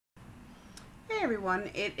everyone,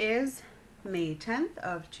 it is May 10th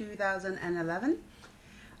of 2011.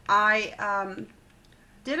 I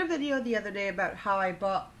did a video the other day about how I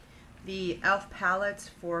bought the e.l.f. palettes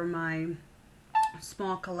for my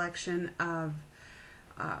small collection of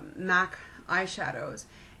MAC eyeshadows,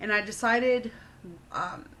 and I decided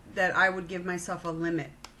that I would give myself a limit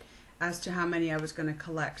as to how many I was going to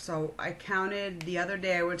collect. So I counted the other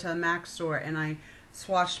day. I went to the MAC store and I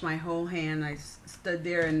swatched my whole hand. I stood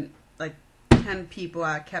there and like 10 people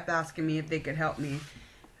kept asking me if they could help me.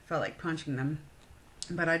 I felt like punching them.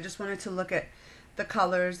 But I just wanted to look at the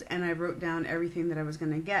colors, and I wrote down everything that I was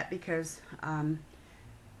going to get because,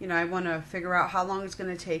 you know, I want to figure out how long it's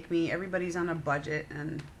going to take me. Everybody's on a budget,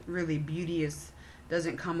 and really beauty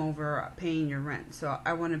doesn't come over paying your rent. So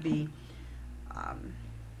I want to be,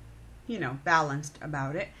 you know, balanced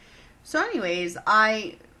about it. So anyways,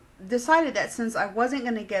 I decided that since I wasn't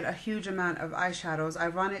going to get a huge amount of eyeshadows, I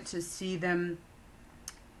wanted to see them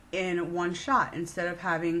in one shot instead of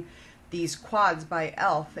having these quads by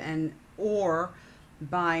e.l.f. or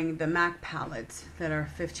buying the MAC palettes that are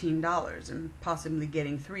 $15 and possibly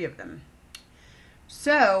getting 3 of them.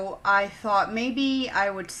 So I thought maybe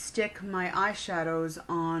I would stick my eyeshadows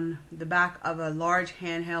on the back of a large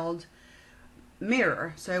handheld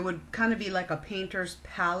mirror. So it would kind of be like a painter's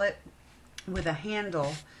palette with a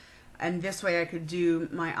handle, and this way I could do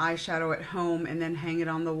my eyeshadow at home and then hang it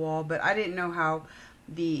on the wall. But I didn't know how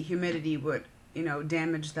the humidity would, you know,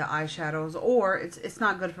 damage the eyeshadows, or it's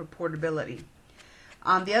not good for portability.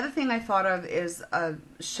 The other thing I thought of is a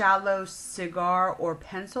shallow cigar or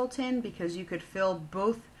pencil tin, because you could fill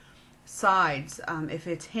both sides. If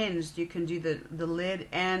it's hinged, you can do the lid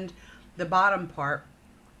and the bottom part,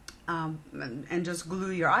 and just glue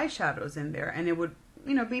your eyeshadows in there, and it would,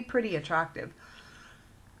 you know, be pretty attractive.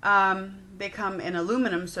 They come in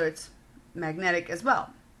aluminum, so it's magnetic as well.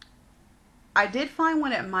 I did find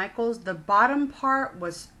one at Michael's. The bottom part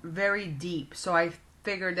was very deep, so I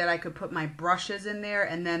figured that I could put my brushes in there,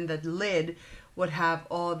 and then the lid would have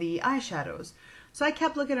all the eyeshadows. So I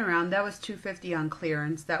kept looking around. That was $2.50 on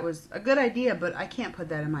clearance. That was a good idea, but I can't put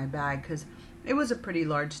that in my bag because it was a pretty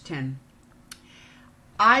large tin.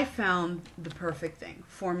 I found the perfect thing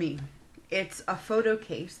for me. It's a photo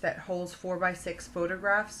case that holds 4x6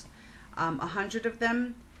 photographs, 100 of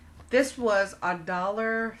them. This was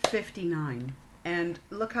 $1.59, and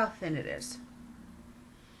look how thin it is.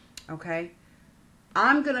 Okay,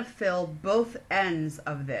 I'm gonna fill both ends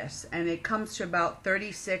of this, and it comes to about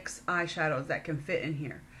 36 eyeshadows that can fit in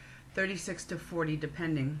here, 36 to 40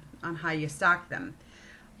 depending on how you stack them.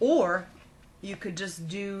 Or you could just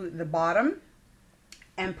do the bottom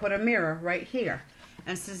and put a mirror right here.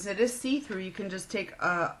 And since it is see-through, you can just take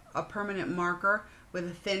a permanent marker with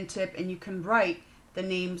a thin tip, and you can write the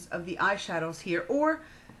names of the eyeshadows here. Or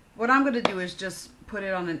what I'm going to do is just put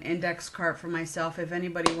it on an index card for myself. If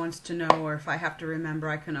anybody wants to know, or if I have to remember,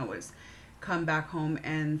 I can always come back home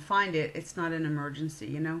and find it. It's not an emergency,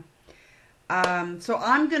 you know. So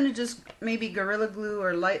I'm going to just maybe Gorilla Glue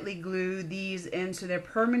or lightly glue these in so they're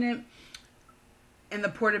permanent. And the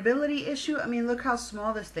portability issue, I mean, look how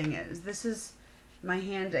small this thing is. This is my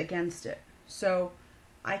hand against it. So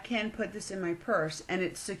I can put this in my purse, and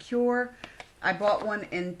it's secure. I bought one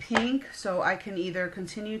in pink, so I can either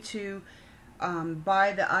continue to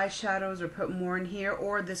buy the eyeshadows or put more in here,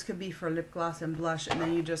 or this could be for lip gloss and blush, and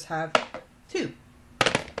then you just have 2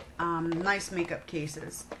 nice makeup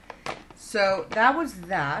cases. So that was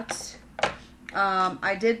that.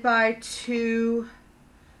 I did buy 2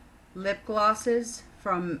 lip glosses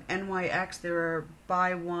from NYX. They were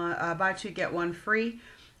buy 2 get 1 free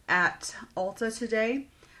at Ulta today.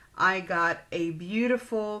 I got a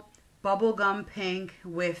beautiful bubblegum pink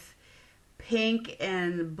with pink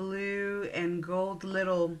and blue and gold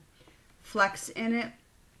little flecks in it.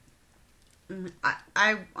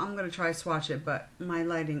 I'm going to try swatch it, but my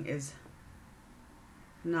lighting is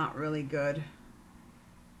not really good.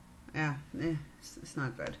 Yeah, it's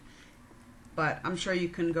not good. But I'm sure you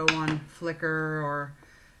can go on Flickr or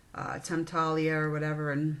Temptalia or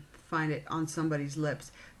whatever and find it on somebody's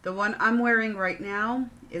lips. The one I'm wearing right now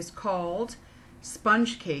is called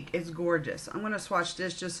Sponge Cake. It's gorgeous. I'm going to swatch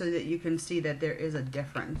this just so that you can see that there is a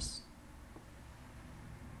difference.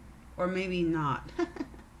 Or maybe not.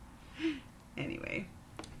 Anyway,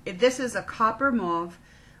 this is a copper mauve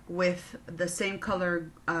with the same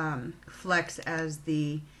color flecks as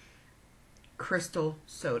the crystal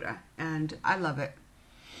soda, and I love it.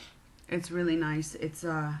 It's really nice. It's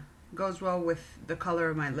goes well with the color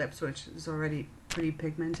of my lips, which is already pretty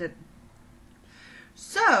pigmented.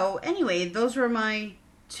 So anyway, those were my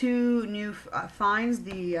two new finds,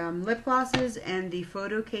 the lip glosses and the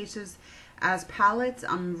photo cases as palettes.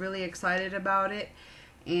 I'm really excited about it,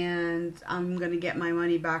 and I'm going to get my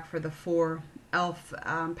money back for the 4 e.l.f.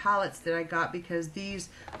 palettes that I got, because these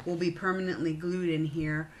will be permanently glued in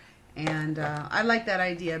here. And I like that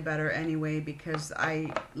idea better anyway, because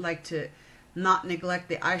I like to not neglect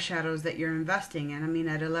the eyeshadows that you're investing in. I mean,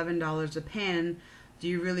 at $11 a pen, do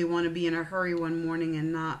you really want to be in a hurry one morning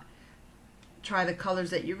and not try the colors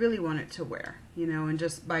that you really want it to wear, you know, and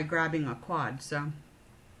just by grabbing a quad? So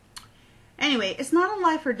anyway, it's not a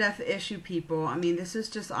life or death issue, people. I mean, this is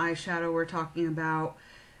just eyeshadow we're talking about.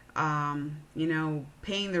 You know,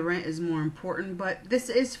 paying the rent is more important, but this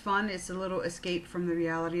is fun. It's a little escape from the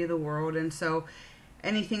reality of the world, and so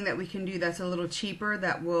anything that we can do that's a little cheaper,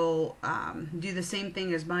 that will do the same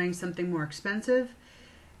thing as buying something more expensive,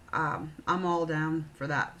 I'm all down for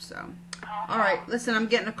that. So, all right, listen, I'm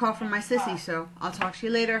getting a call from my sissy, so I'll talk to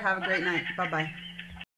you later. Have a great night. Bye-bye.